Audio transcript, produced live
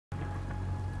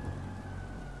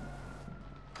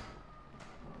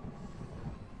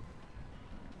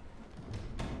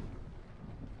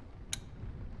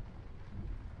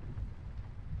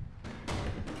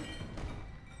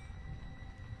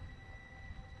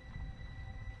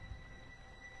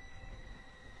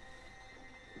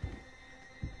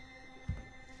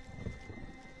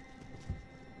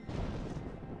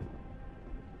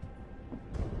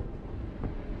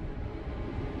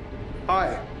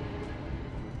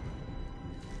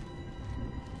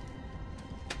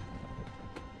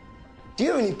Do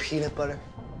you have any peanut butter?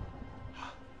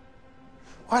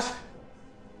 What?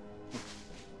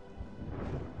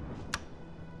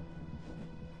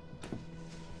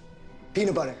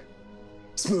 Peanut butter.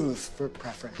 Smooth for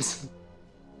preference.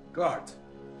 Guards.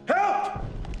 Help!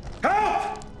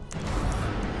 Help!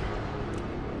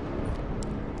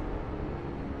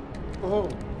 Oh,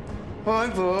 hi,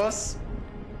 boss.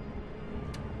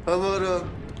 How about a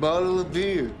bottle of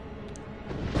beer?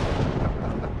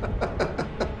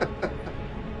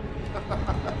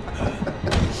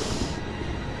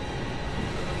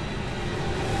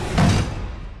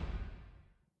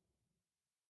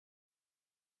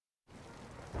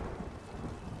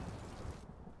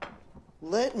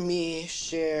 Let me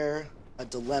share a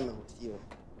dilemma with you.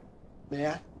 May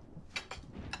I?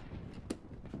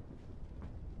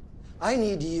 I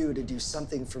need you to do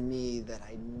something for me that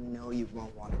I know you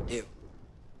won't want to do.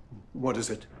 What is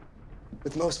it?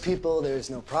 With most people, there's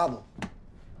no problem.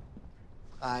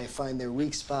 I find their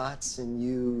weak spots and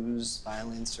use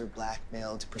violence or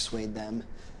blackmail to persuade them.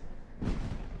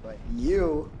 But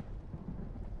you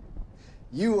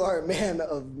are a man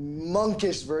of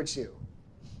monkish virtue.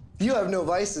 You have no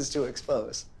vices to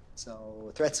expose.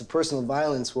 So threats of personal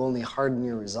violence will only harden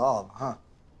your resolve, huh?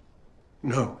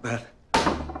 No, that...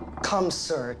 Come,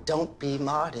 sir, don't be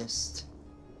modest.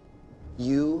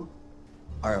 You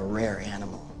are a rare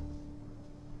animal.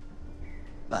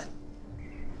 But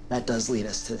that does lead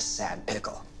us to this sad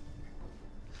pickle.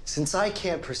 Since I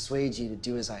can't persuade you to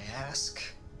do as I ask,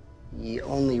 the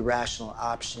only rational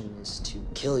option is to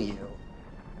kill you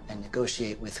and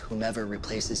negotiate with whomever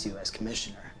replaces you as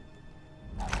commissioner.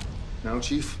 Now,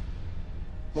 Chief?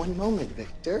 One moment,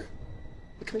 Victor.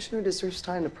 The commissioner deserves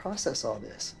time to process all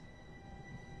this.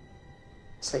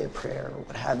 Say a prayer or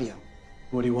what have you.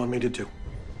 What do you want me to do?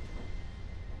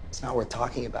 It's not worth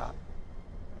talking about.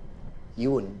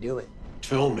 You wouldn't do it.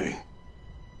 Tell me.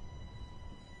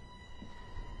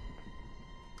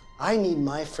 I need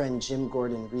my friend Jim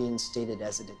Gordon reinstated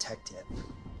as a detective.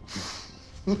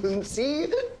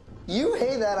 See? You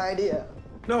hate that idea.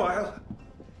 No,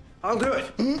 I'll do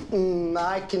it.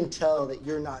 I can tell that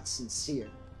you're not sincere.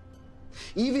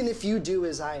 Even if you do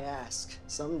as I ask,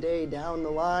 someday down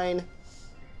the line,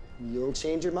 you'll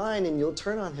change your mind and you'll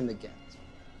turn on him again.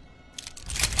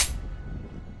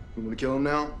 You want to kill him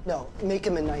now? No, make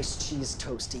him a nice cheese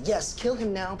toasty. Yes, kill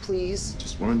him now, please.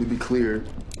 Just wanted to be clear.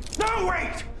 No,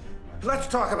 wait! Let's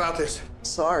talk about this.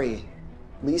 Sorry,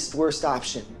 least worst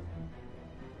option.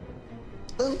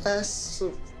 Unless,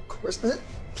 of course,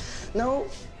 no,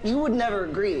 you would never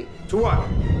agree. To what?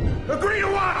 Agree to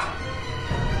what?